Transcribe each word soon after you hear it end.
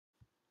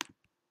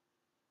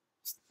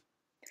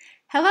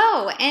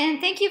Hello, and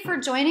thank you for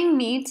joining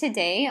me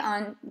today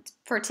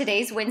for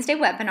today's Wednesday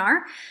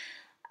webinar.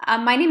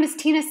 My name is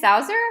Tina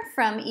Sauser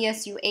from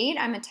ESU 8.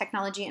 I'm a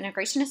technology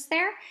integrationist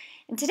there.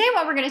 And today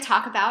what we're going to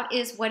talk about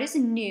is what is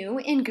new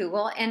in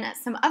Google and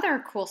some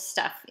other cool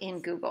stuff in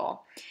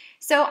Google.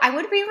 So I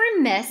would be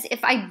remiss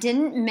if I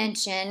didn't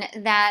mention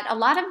that a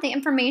lot of the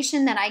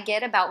information that I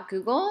get about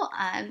Google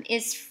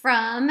is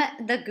from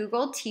the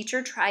Google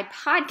Teacher Tribe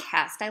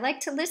podcast. I like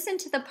to listen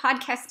to the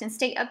podcast and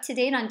stay up to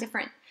date on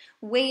different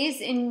ways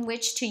in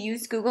which to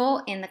use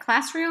Google in the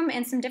classroom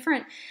and some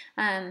different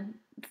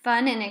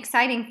fun and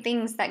exciting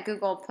things that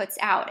Google puts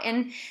out.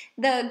 And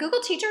the Google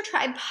Teacher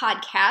Tribe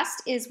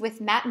podcast is with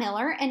Matt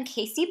Miller and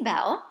Casey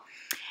Bell,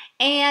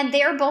 and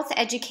they are both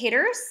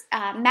educators.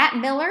 Matt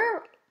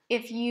Miller,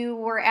 if you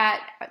were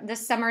at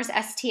this summer's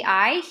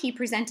STI, he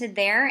presented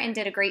there and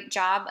did a great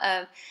job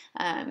of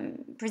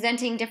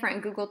presenting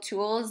different Google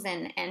tools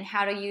and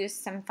how to use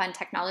some fun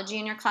technology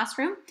in your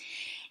classroom.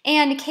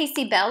 And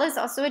Casey Bell is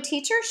also a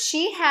teacher.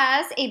 She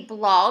has a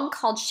blog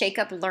called Shake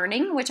Up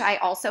Learning, which I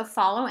also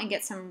follow and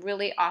get some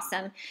really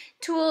awesome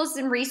tools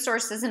and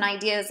resources and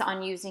ideas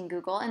on using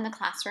Google in the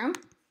classroom.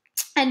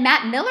 And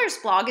Matt Miller's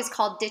blog is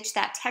called Ditch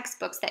That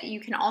Textbooks that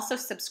you can also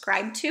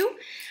subscribe to.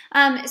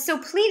 So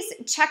please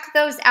check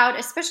those out,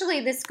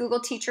 especially this Google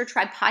Teacher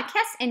Tribe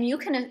podcast. And you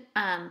can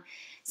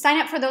sign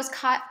up for those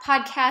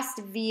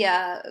podcasts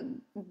via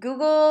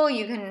Google.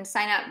 You can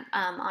sign up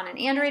on an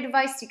Android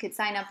device. You could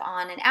sign up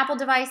on an Apple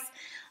device.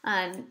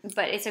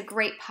 But it's a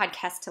great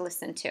podcast to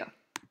listen to.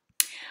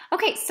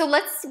 Okay, so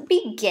let's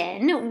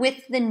begin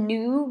with the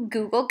new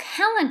Google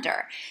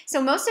Calendar. So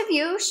most of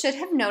you should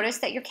have noticed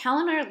that your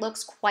calendar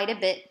looks quite a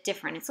bit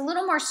different. It's a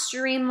little more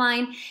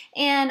streamlined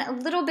and a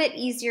little bit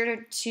easier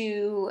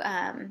to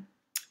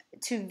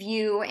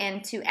view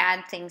and to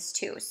add things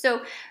to.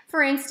 So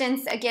for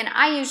instance, again,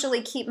 I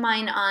usually keep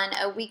mine on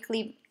a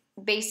weekly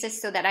basis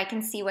so that I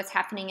can see what's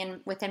happening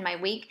within my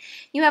week.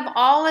 You have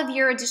all of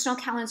your additional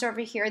calendars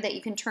over here that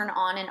you can turn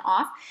on and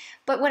off.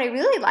 But what I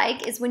really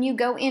like is when you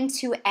go in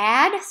to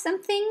add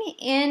something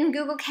in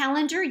Google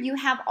Calendar, you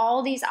have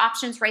all these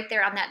options right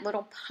there on that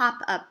little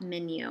pop-up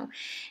menu.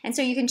 And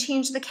so you can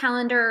change the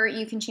calendar,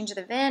 you can change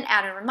the event,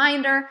 add a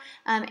reminder,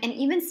 and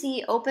even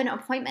see open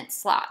appointment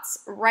slots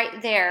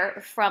right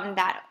there from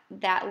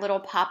that little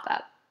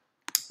pop-up.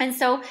 And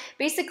so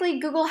basically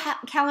Google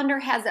Calendar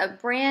has a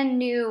brand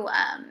new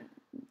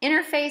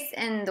interface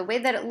and the way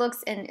that it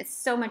looks, and it's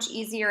so much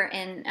easier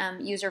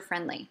and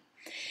user-friendly.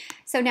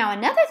 So now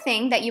another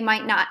thing that you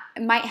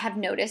might have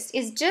noticed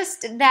is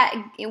just that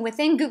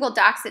within Google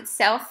Docs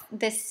itself,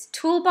 this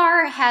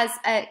toolbar has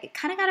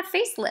kind of got a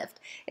facelift.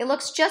 It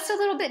looks just a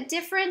little bit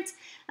different,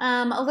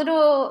 a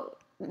little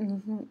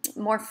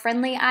more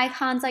friendly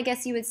icons, I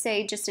guess you would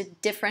say, just a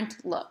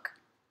different look.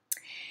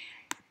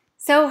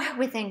 So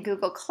within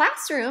Google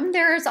Classroom,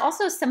 there's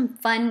also some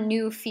fun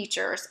new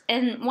features.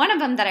 And one of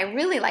them that I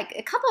really like,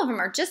 a couple of them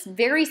are just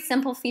very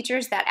simple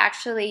features that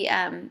actually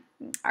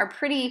are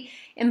pretty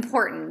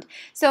important.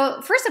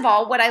 So first of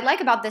all, what I like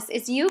about this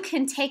is you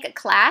can take a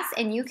class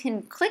and you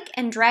can click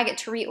and drag it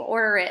to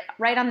reorder it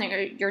right on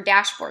your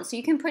dashboard. So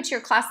you can put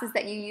your classes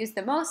that you use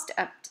the most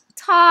up to the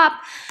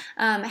top,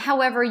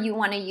 however you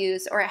want to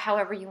use or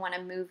however you want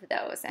to move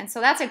those. And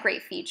so that's a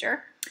great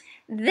feature.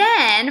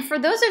 Then, for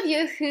those of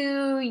you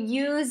who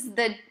use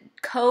the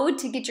code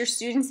to get your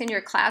students in your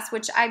class,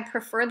 which I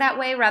prefer that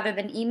way rather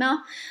than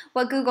email,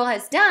 what Google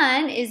has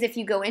done is if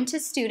you go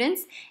into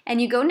Students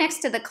and you go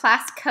next to the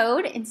class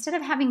code, instead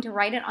of having to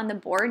write it on the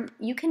board,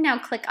 you can now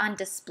click on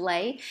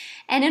Display,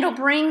 and it'll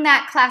bring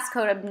that class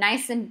code up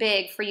nice and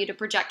big for you to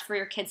project for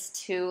your kids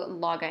to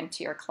log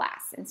into your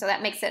class. And so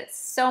that makes it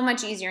so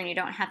much easier and you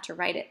don't have to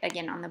write it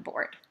again on the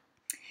board.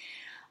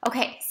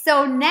 Okay,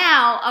 so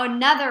now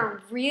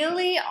another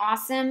really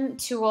awesome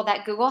tool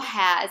that Google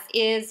has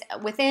is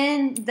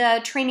within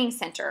the Training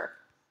Center.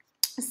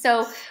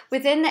 So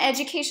within the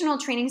Educational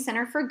Training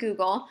Center for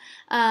Google,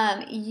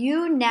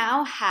 you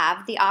now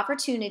have the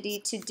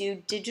opportunity to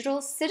do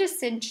digital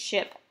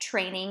citizenship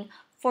training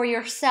for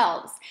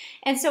yourselves.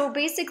 And so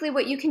basically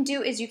what you can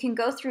do is you can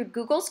go through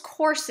Google's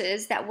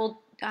courses that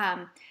will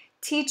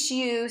teach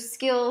you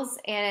skills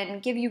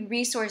and give you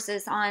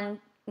resources on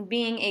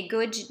being a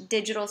good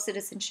digital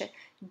citizen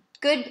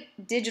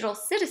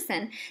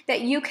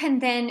that you can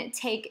then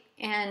take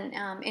and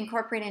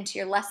incorporate into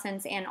your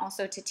lessons and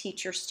also to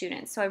teach your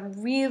students. So I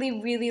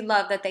really, really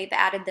love that they've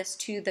added this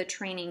to the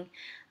training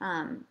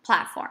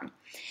platform.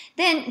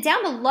 Then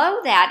down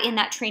below that in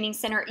that training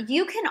center,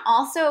 you can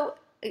also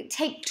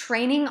take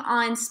training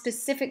on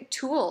specific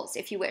tools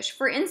if you wish.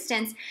 For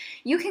instance,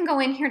 you can go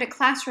in here to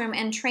Classroom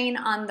and train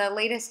on the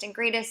latest and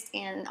greatest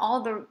and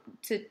all the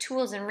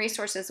tools and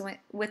resources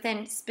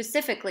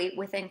specifically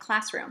within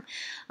Classroom.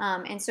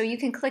 And so you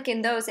can click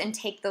in those and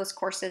take those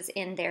courses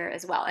in there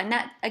as well. And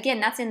that, again,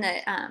 that's in the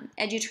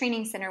Edu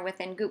Training Center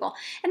within Google.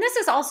 And this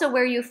is also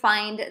where you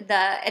find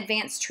the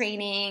advanced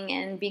training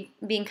and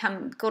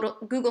become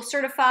Google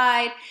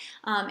certified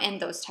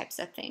and those types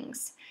of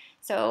things.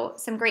 So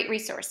some great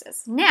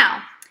resources.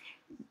 Now,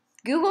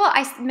 Google,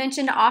 I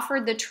mentioned,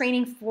 offered the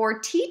training for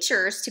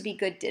teachers to be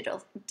good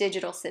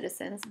digital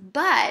citizens,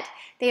 but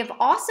they have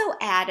also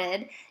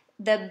added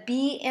the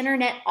Be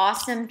Internet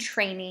Awesome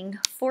training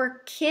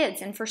for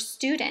kids and for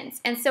students.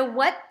 And so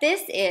what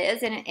this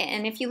is,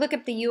 and if you look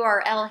at the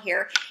URL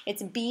here,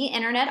 it's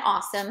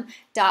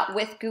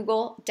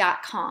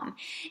beinternetawesome.withgoogle.com.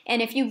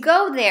 And if you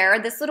go there,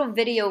 this little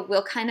video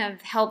will kind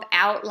of help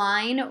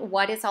outline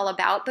what it's all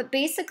about. But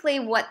basically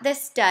what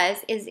this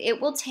does is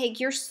it will take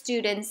your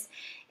students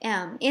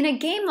in a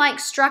game-like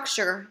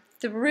structure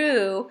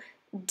through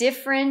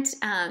different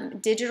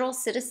digital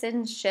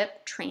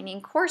citizenship training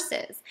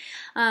courses.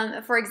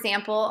 For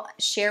example,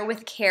 Share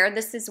with Care.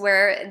 This is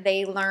where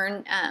they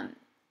learn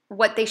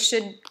what they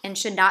should and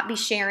should not be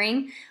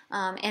sharing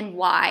and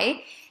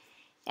why.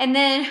 And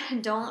then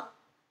Don't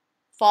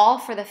Fall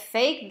for the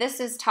Fake. This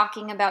is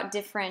talking about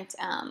different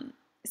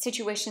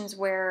situations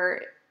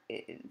where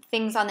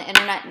things on the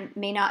internet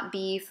may not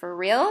be for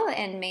real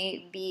and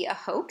may be a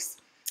hoax.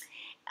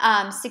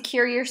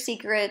 Secure Your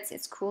Secrets.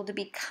 It's Cool to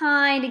Be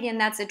Kind. Again,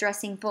 that's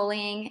addressing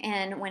bullying,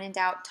 and when in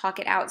doubt, talk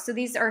it out. So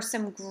these are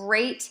some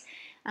great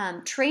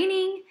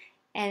training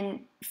and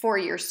for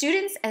your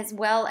students, as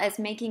well as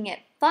making it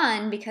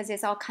fun because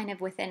it's all kind of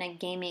within a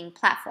gaming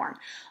platform.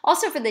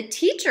 Also for the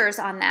teachers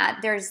on that,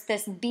 there's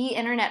this Be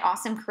Internet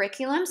Awesome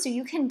curriculum, so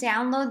you can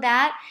download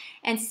that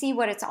and see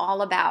what it's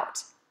all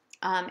about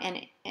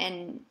and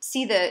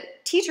see the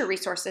teacher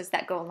resources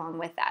that go along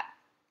with that.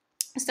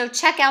 So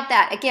check out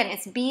that. Again,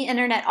 it's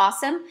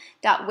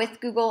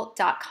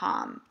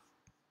beinternetawesome.withgoogle.com.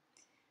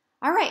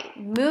 All right,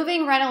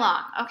 moving right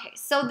along. Okay,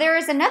 so there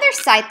is another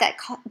site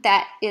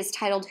that is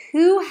titled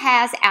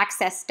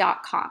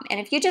whohasaccess.com. And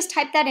if you just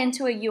type that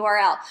into a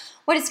URL,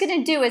 what it's going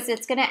to do is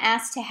it's going to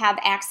ask to have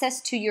access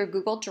to your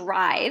Google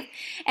Drive,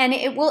 and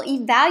it will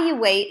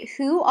evaluate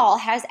who all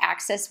has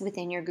access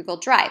within your Google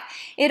Drive.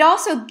 It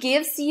also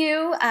gives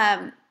you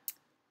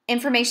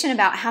information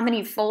about how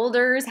many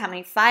folders, how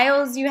many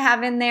files you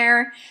have in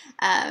there,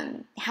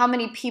 how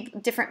many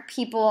different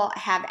people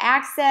have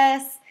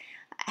access,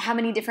 how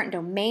many different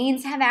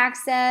domains have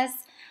access.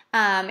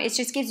 It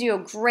just gives you a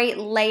great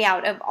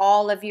layout of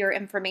all of your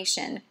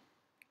information.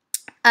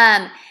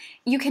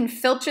 You can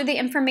filter the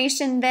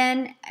information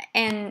then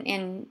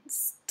and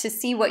to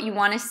see what you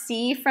want to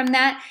see from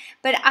that.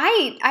 But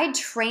I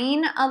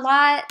train a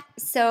lot,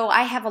 so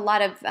I have a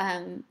lot of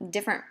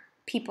different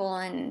people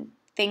and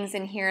things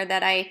in here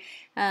that I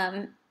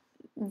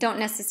don't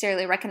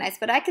necessarily recognize,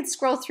 but I could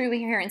scroll through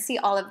here and see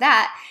all of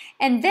that.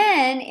 And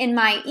then in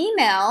my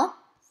email,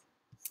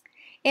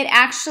 it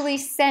actually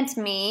sent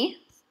me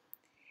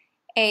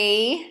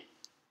a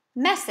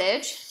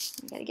message.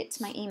 I gotta get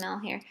to my email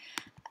here,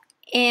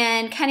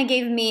 and kind of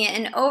gave me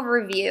an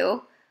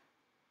overview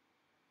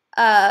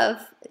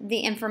of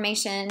the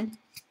information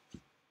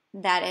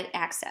that it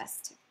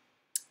accessed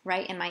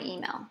right in my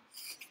email.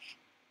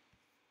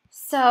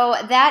 So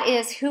that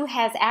is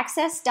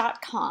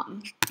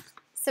whohasaccess.com.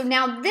 So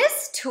now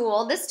this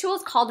tool is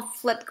called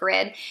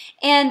Flipgrid,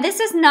 and this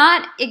is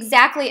not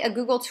exactly a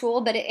Google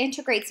tool, but it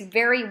integrates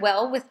very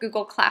well with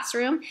Google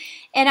Classroom.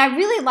 And I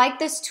really like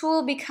this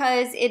tool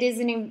because it is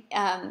a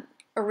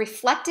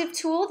reflective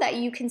tool that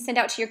you can send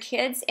out to your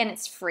kids, and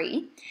it's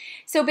free.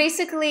 So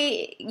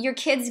basically, your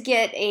kids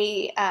get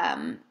a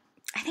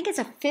I think it's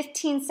a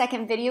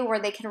 15-second video where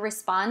they can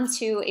respond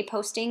to a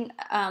posting.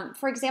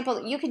 For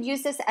example, you could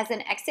use this as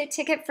an exit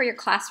ticket for your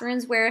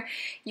classrooms where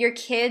your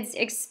kids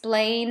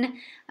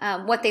explain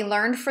what they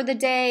learned for the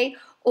day,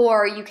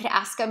 or you could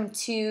ask them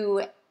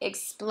to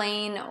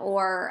explain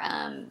or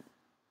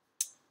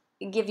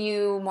give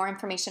you more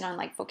information on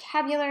like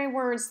vocabulary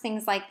words,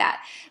 things like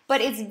that.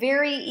 But it's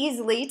very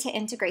easily to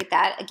integrate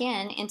that,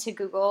 again, into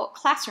Google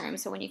Classroom.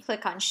 So when you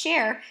click on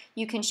share,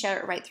 you can share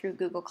it right through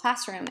Google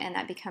Classroom, and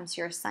that becomes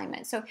your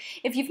assignment. So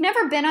if you've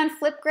never been on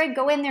Flipgrid,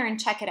 go in there and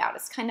check it out.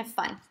 It's kind of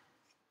fun.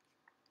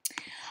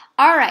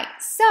 All right,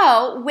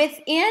 so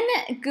within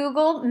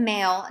Google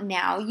Mail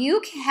now,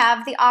 you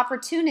have the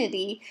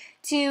opportunity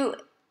to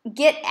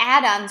get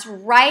add-ons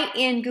right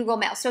in Google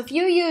Mail. So if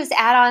you use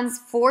add-ons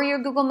for your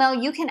Google Mail,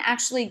 you can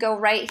actually go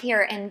right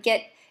here and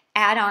get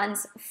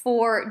add-ons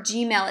for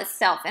Gmail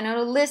itself, and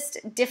it'll list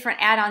different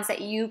add-ons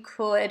that you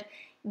could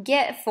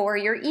get for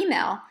your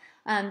email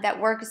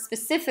that work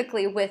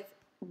specifically with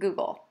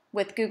Google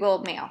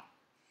Mail.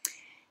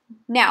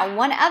 Now,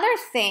 one other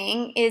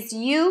thing is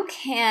you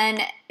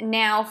can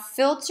now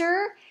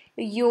filter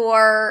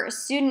your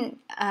certain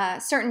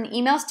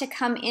emails to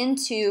come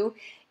into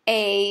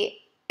a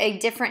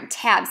different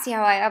tab. See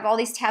how I have all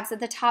these tabs at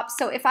the top?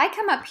 So if I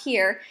come up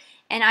here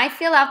and I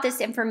fill out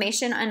this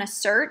information on a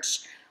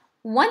search,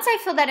 once I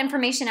fill that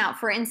information out,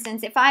 for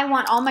instance, if I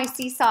want all my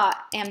Seesaw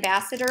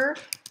Ambassador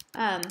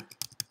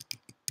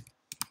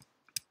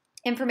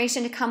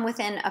information to come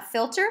within a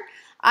filter,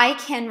 I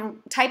can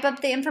type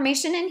up the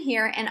information in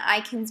here and I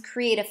can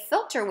create a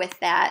filter with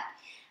that,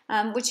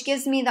 which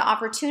gives me the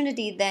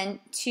opportunity then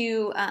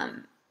to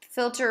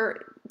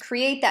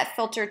create that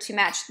filter to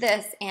match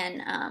this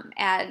and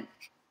add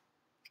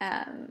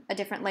a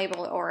different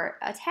label or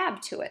a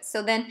tab to it.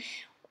 So then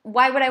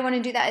why would I want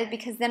to do that?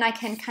 Because then I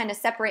can kind of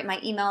separate my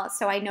email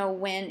so I know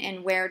when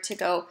and where to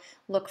go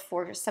look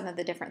for some of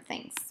the different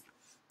things.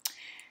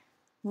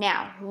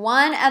 Now,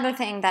 one other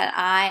thing that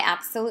I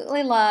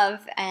absolutely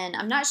love, and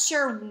I'm not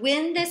sure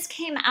when this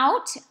came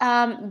out,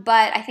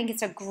 but I think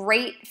it's a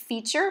great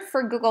feature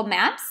for Google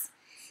Maps.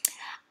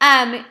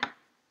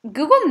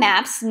 Google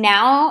Maps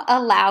now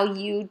allow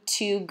you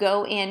to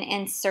go in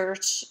and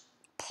search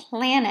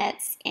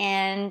planets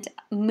and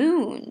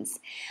moons.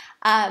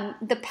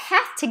 The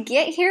path to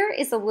get here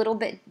is a little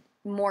bit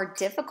more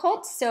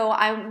difficult, so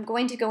I'm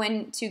going to go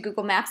into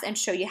Google Maps and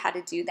show you how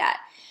to do that.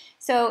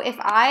 So if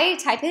I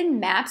type in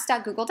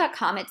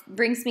maps.google.com, it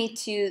brings me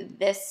to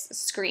this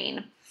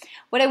screen.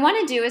 What I want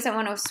to do is I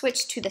want to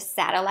switch to the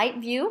satellite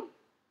view,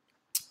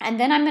 and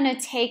then I'm going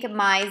to take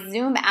my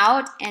zoom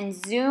out and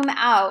zoom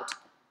out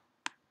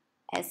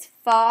as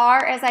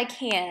far as I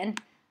can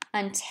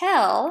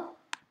until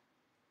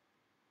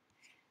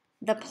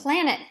the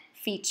planet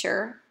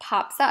feature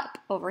pops up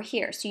over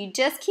here. So you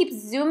just keep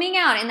zooming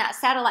out in that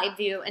satellite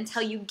view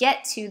until you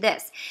get to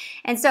this.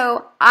 And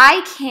so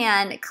I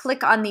can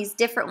click on these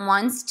different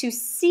ones to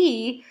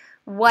see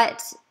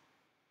what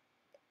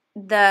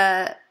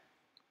the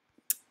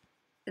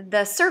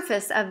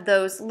surface of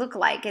those look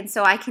like. And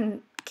so I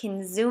can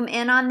zoom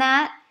in on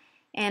that,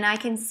 and I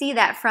can see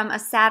that from a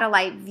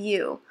satellite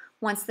view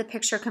once the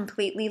picture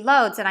completely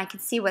loads, and I can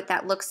see what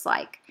that looks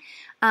like.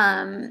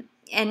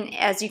 And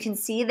as you can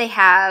see, they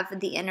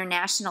have the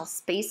International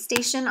Space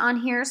Station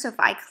on here. So if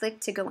I click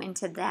to go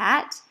into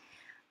that,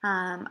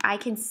 I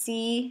can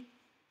see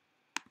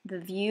the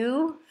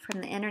view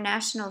from the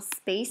International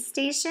Space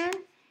Station.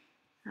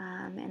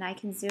 And I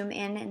can zoom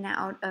in and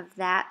out of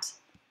that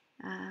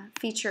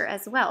feature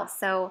as well.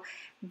 So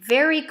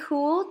very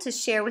cool to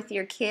share with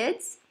your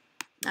kids.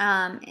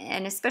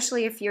 And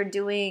especially if you're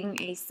doing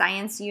a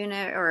science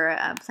unit or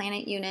a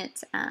planet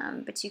unit,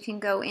 but you can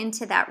go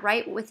into that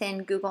right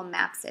within Google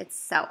Maps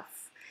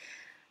itself.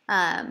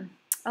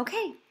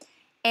 Okay,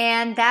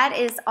 and that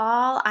is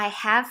all I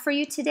have for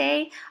you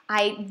today.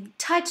 I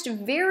touched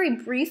very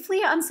briefly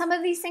on some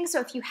of these things, so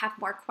if you have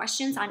more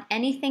questions on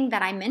anything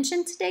that I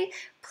mentioned today,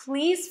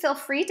 please feel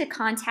free to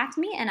contact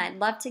me, and I'd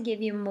love to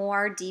give you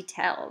more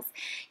details.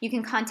 You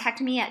can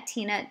contact me at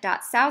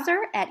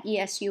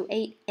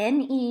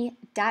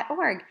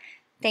tina.sauser@esu8ne.org.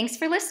 Thanks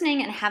for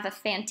listening, and have a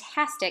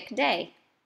fantastic day.